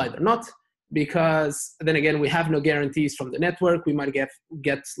applied or not, because then again, we have no guarantees from the network. We might get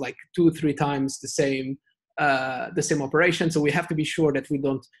like 2-3 times the same operation. So we have to be sure that we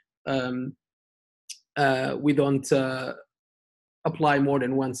don't apply more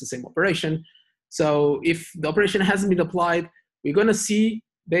than once the same operation. So if the operation hasn't been applied, we're going to see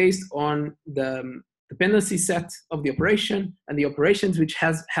based on the dependency set of the operation and the operations which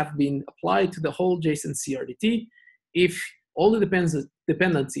have been applied to the whole JSON CRDT, if all the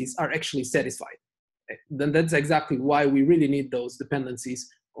dependencies are actually satisfied. Then that's exactly why we really need those dependencies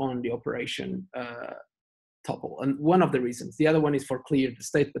on the operation tuple. And one of the reasons, the other one is for clear the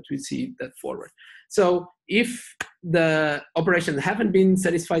state, but we see that forward. So if the operations haven't been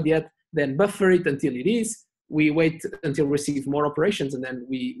satisfied yet, then buffer it until it is. We wait until we receive more operations, and then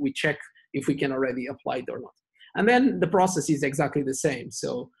we check if we can already apply it or not. And then the process is exactly the same.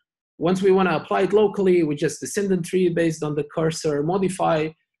 So once we want to apply it locally, we just descend the tree based on the cursor,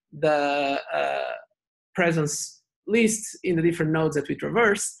 modify the presence list in the different nodes that we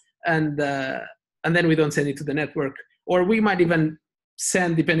traverse, and then we don't send it to the network. Or we might even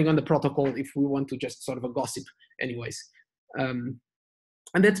send, depending on the protocol, if we want to just sort of a gossip anyways.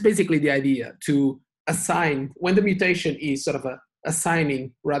 And that's basically the idea, to assign, when the mutation is sort of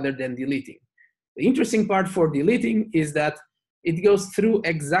assigning rather than deleting. The interesting part for deleting is that it goes through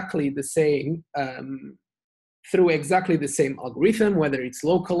exactly the same algorithm, whether it's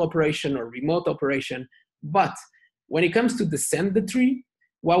local operation or remote operation. But when it comes to descend the tree,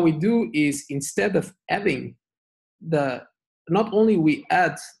 what we do is, instead of adding not only we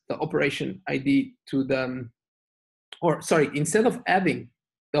add the operation ID to instead of adding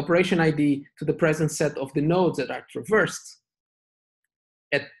the operation ID to the present set of the nodes that are traversed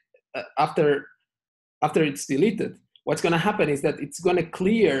after it's deleted, what's going to happen is that it's going to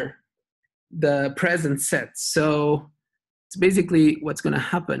clear the present set. So it's basically what's going to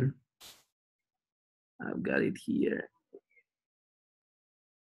happen. I've got it here.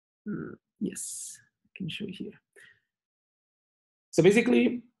 Yes. can show you here. So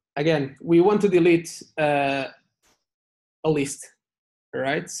basically, again, we want to delete a list,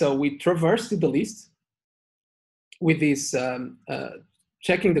 right? So we traverse to the list with this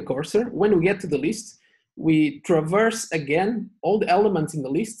checking the cursor. When we get to the list, we traverse again all the elements in the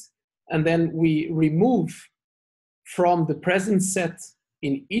list, and then we remove from the present set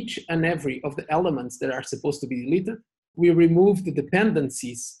in each and every of the elements that are supposed to be deleted, we remove the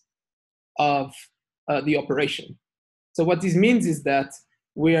dependencies of the operation. So what this means is that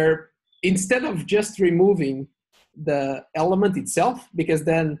we're, instead of just removing the element itself, because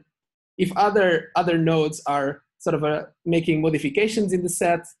then if other nodes are sort of making modifications in the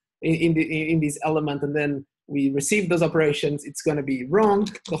set, in this element, and then we receive those operations, it's going to be wrong,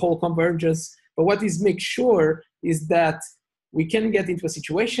 the whole converges. But what this makes sure is that we can get into a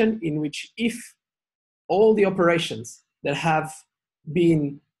situation in which if all the operations that have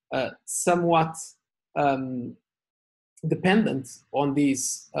been somewhat dependent on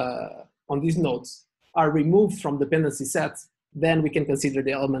these nodes are removed from dependency sets, then we can consider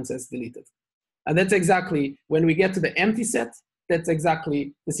the elements as deleted. And that's exactly, when we get to the empty set, that's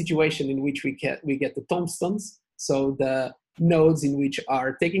exactly the situation in which we get the tombstones. So the nodes in which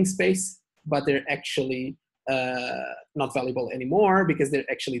are taking space, but they're actually not valuable anymore because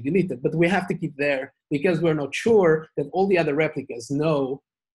they're actually deleted. But we have to keep there because we're not sure that all the other replicas know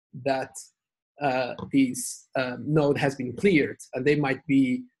that this node has been cleared, and they might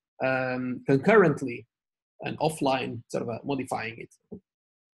be concurrently and offline sort of modifying it.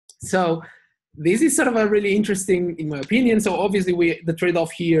 So this is sort of a really interesting, in my opinion. So obviously the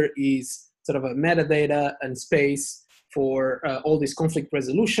trade-off here is sort of a metadata and space for all this conflict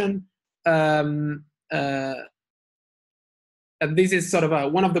resolution. And this is sort of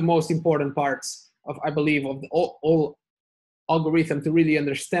one of the most important parts of, I believe, of the all algorithm to really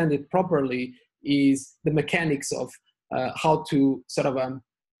understand it properly is the mechanics of how to sort of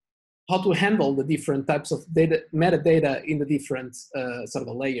how to handle the different types of data, metadata in the different sort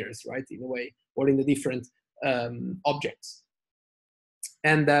of layers, right, in a way, or in the different objects.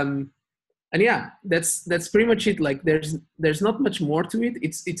 And yeah, that's pretty much it. Like there's not much more to it.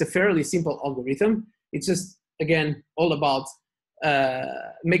 It's a fairly simple algorithm. It's just, again, all about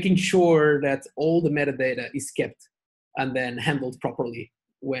making sure that all the metadata is kept and then handled properly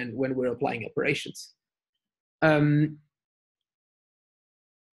when we're applying operations.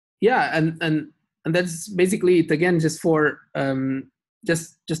 Yeah, and that's basically it. Again, just for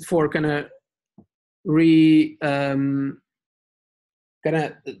just for kind of kind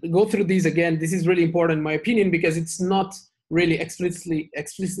of go through these again. This is really important, in my opinion, because it's not really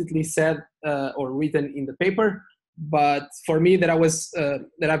explicitly said or written in the paper. But for me, that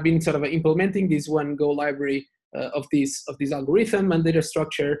I've been sort of implementing this one Go library of this algorithm and data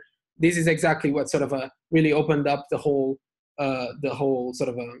structure. This is exactly what sort of really opened up the whole sort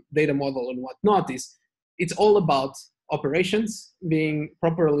of a data model and whatnot. It's all about operations being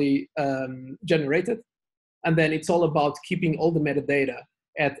properly generated. And then it's all about keeping all the metadata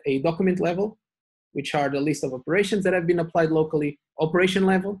at a document level, which are the list of operations that have been applied locally, operation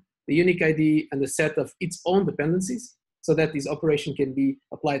level, the unique ID, and the set of its own dependencies, so that this operation can be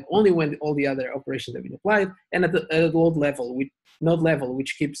applied only when all the other operations have been applied, and at the node level,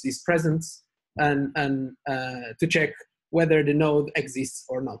 which keeps this presence and to check whether the node exists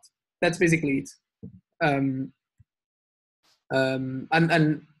or not. That's basically it.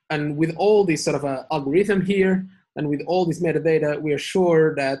 And with all this sort of algorithm here, and with all this metadata, we are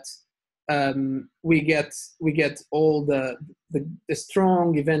sure that we get all the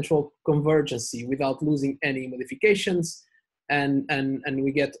strong eventual convergency without losing any modifications, and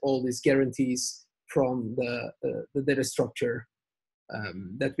we get all these guarantees from the data structure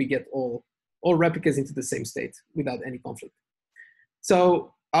that we get all replicas into the same state without any conflict.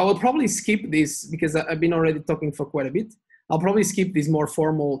 So I will probably skip this because I've been already talking for quite a bit. I'll probably skip these more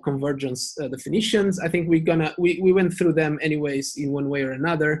formal convergence definitions. I think we went through them anyways in one way or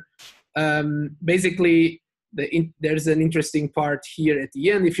another. Basically, there's an interesting part here at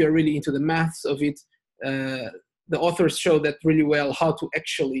the end. If you're really into the maths of it, the authors show that really well, how to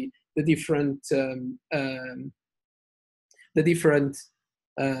actually the different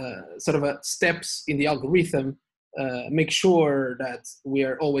sort of steps in the algorithm make sure that we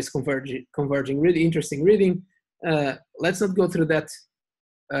are always converging. Really interesting reading. Let's not go through that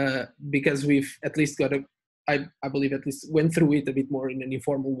because we've at least got I believe at least went through it a bit more in an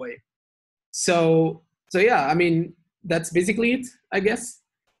informal way. So yeah, I mean, that's basically it, I guess.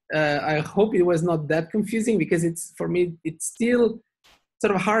 I hope it was not that confusing, because for me, it's still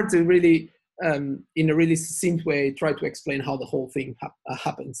sort of hard to really, in a really succinct way, try to explain how the whole thing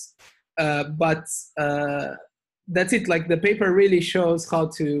happens. but that's it. Like the paper really shows how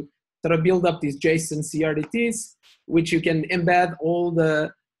to sort of build up these JSON CRDTs, which you can embed all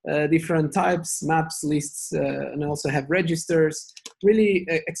the different types, maps, lists, and also have registers, really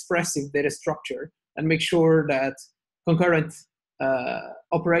expressive data structure, and make sure that concurrent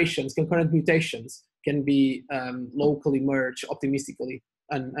operations, concurrent mutations can be locally merged optimistically,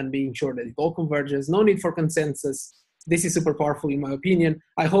 and being sure that it all converges. No need for consensus. This is super powerful in my opinion.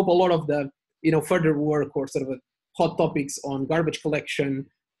 I hope a lot of the further work or sort of hot topics on garbage collection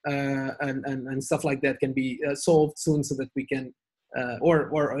and stuff like that can be solved soon, so that we can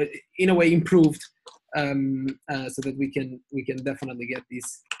or in a way improved, so that we can definitely get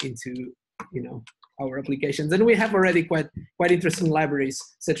this into our applications. And we have already quite interesting libraries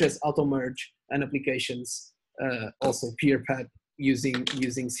such as auto merge and applications, also peer-pad using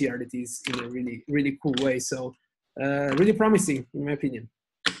CRDTs in a really cool way. So really promising in my opinion.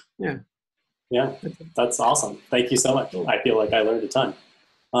 Yeah, that's awesome. Thank you so much. I feel like I learned a ton.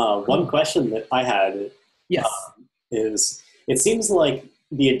 One question that I had is, it seems like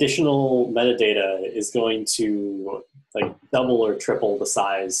the additional metadata is going to like double or triple the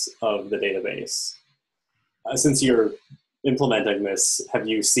size of the database. Since you're implementing this, have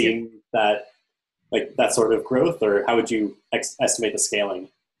you seen that sort of growth, or how would you estimate the scaling?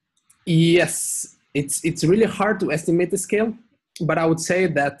 Yes, it's really hard to estimate the scale, but I would say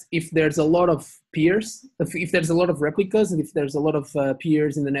that if there's a lot of peers, if there's a lot of replicas, and if there's a lot of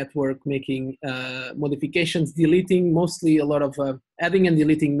peers in the network making modifications, deleting, mostly a lot of adding and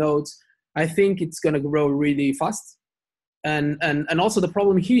deleting nodes, I think it's going to grow really fast. And also the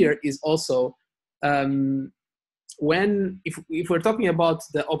problem here is also if we're talking about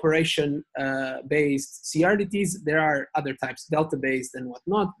the operation based CRDTs, there are other types, delta based and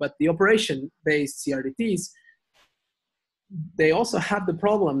whatnot, but the operation based CRDTs, they also have the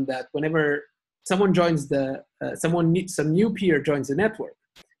problem that whenever someone joins some new peer joins the network,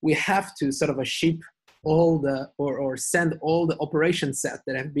 we have to sort of ship all the or send all the operation set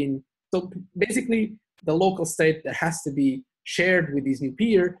that have been, so basically the local state that has to be shared with this new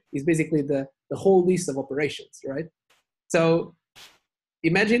peer is basically the whole list of operations, right? So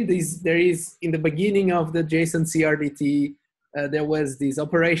imagine there is in the beginning of the JSON CRDT, there was these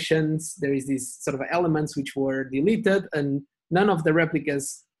operations, there is these sort of elements which were deleted, and none of the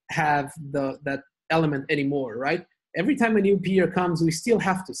replicas have that element anymore, right? Every time a new peer comes, we still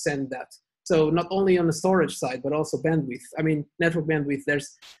have to send that. So not only on the storage side, but also bandwidth. I mean, network bandwidth,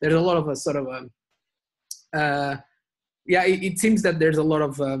 there's a lot of a sort of it seems that there's a lot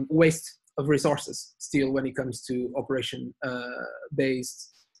of waste of resources still when it comes to operation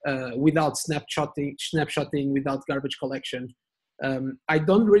based, without snapshotting, without garbage collection. I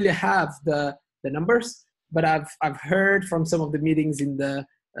don't really have the numbers, but I've heard from some of the meetings in the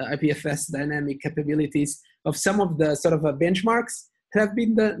IPFS dynamic capabilities of some of the sort of benchmarks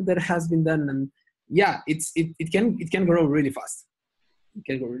that has been done, and it can grow really fast. It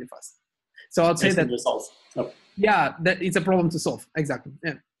can go really fast. So I'd say that that it's a problem to solve. Exactly.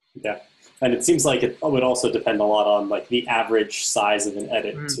 Yeah. And it seems like it would also depend a lot on like the average size of an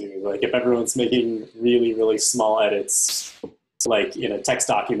edit too. Like if everyone's making really, really small edits, like in a text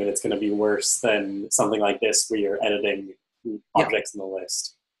document, it's going to be worse than something like this where you're editing objects in the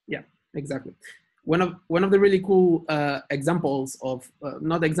list. Yeah, exactly. One of the really cool examples of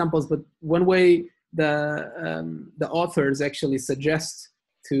not examples, but one way the authors actually suggest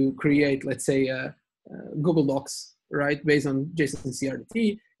to create, let's say, Google Docs, right, based on JSON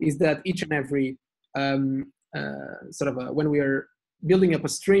CRDT, is that each and every when we are building up a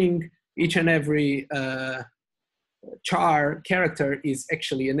string, each and every char character is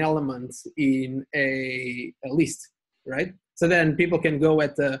actually an element in a list, right? So then people can go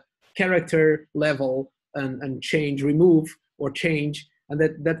at the character level and change, remove, or change, and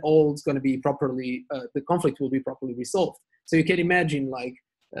that all is going to be properly, the conflict will be properly resolved. So you can imagine like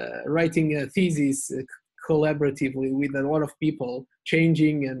writing a thesis collaboratively with a lot of people,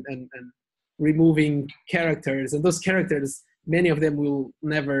 changing and removing characters, and those characters, many of them will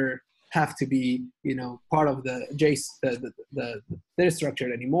never have to be part of the JSON, the data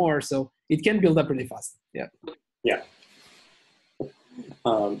structure anymore. So it can build up really fast. Yeah.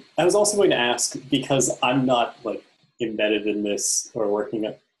 I was also going to ask, because I'm not like embedded in this or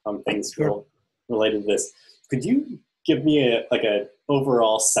working on things related to this, could you give me a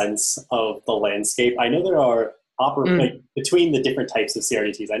overall sense of the landscape? I know there are between the different types of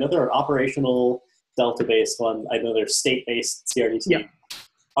CRDTs. I know there are operational delta-based ones. I know there's state-based CRDT. Yeah.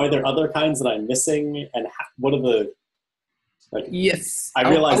 Are there other kinds that I'm missing? And what are the Yes. I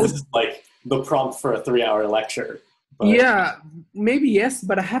realize this is like the prompt for a 3-hour lecture. Yeah, maybe yes,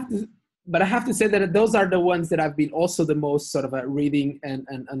 but I have to but I have to say that those are the ones that I've been also the most sort of reading and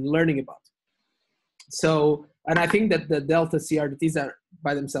learning about. So, and I think that the Delta CRDTs are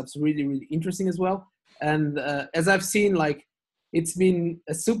by themselves really, really interesting as well. And as I've seen, like, it's been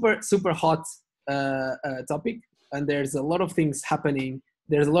a super hot topic, and there's a lot of things happening.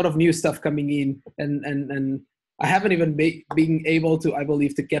 There's a lot of new stuff coming in, and I haven't even been able to, I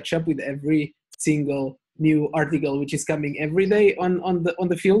believe, to catch up with every single new article which is coming every day on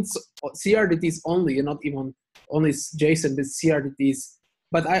the fields. CRDTs only, and not even only JSON, but CRDTs.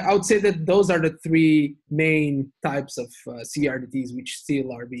 But I would say that those are the three main types of CRDTs which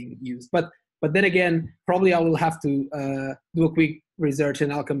still are being used. But then again, probably I will have to do a quick research,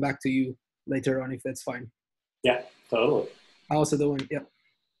 and I'll come back to you later on if that's fine. Yeah, totally. I also don't want, yeah.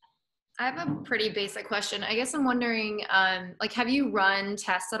 I have a pretty basic question. I guess I'm wondering, like, have you run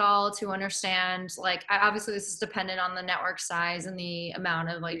tests at all to understand, like, obviously this is dependent on the network size and the amount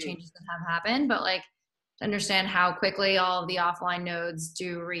of like changes that have happened, but like to understand how quickly all of the offline nodes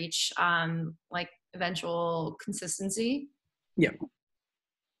do reach like eventual consistency?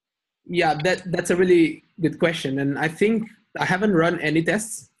 Yeah, that's a really good question. And I think I haven't run any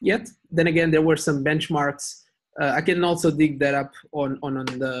tests yet. Then again, there were some benchmarks. I can also dig that up on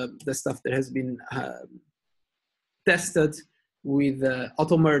the stuff that has been tested with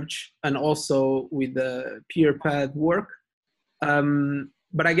auto merge and also with the peer pad work.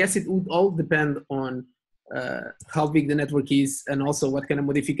 But I guess it would all depend on how big the network is and also what kind of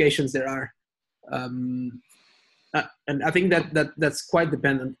modifications there are. And I think that's quite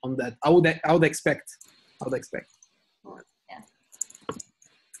dependent on that. I would expect.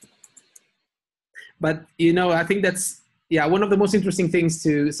 But I think that's one of the most interesting things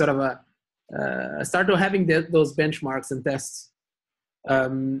to sort of start to having those benchmarks and tests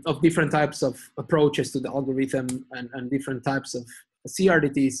of different types of approaches to the algorithm and different types of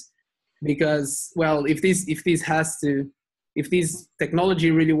CRDTs, because if this technology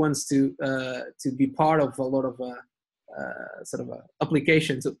really wants to be part of a lot of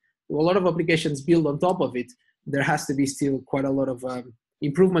applications, a lot of applications build on top of it, there has to be still quite a lot of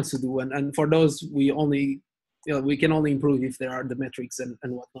improvements to do, and for those we can only improve if there are the metrics and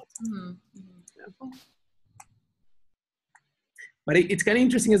whatnot. Mm-hmm. Yeah. But it's kind of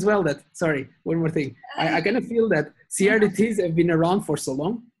interesting as well that, sorry, one more thing. I kind of feel that CRDTs have been around for so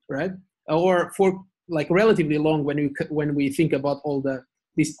long, right? Or for like relatively long when we think about all the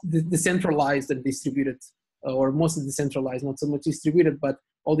decentralized and distributed, or mostly decentralized, not so much distributed, but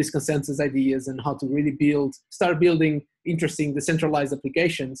all these consensus ideas and how to really start building interesting decentralized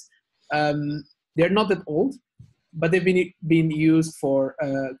applications. They're not that old, but they've been used for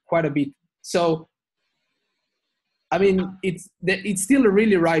quite a bit. So, I mean, it's still a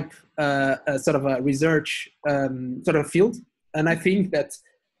really ripe sort of a research sort of field, and I think that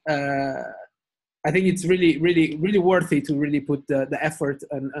it's really, really, really worthy to really put the effort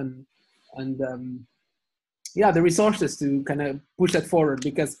and the resources to kind of push that forward,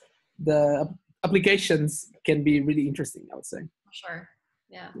 because the applications can be really interesting, I would say. Sure.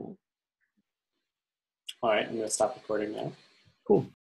 Yeah. All right, I'm going to stop recording now. Cool.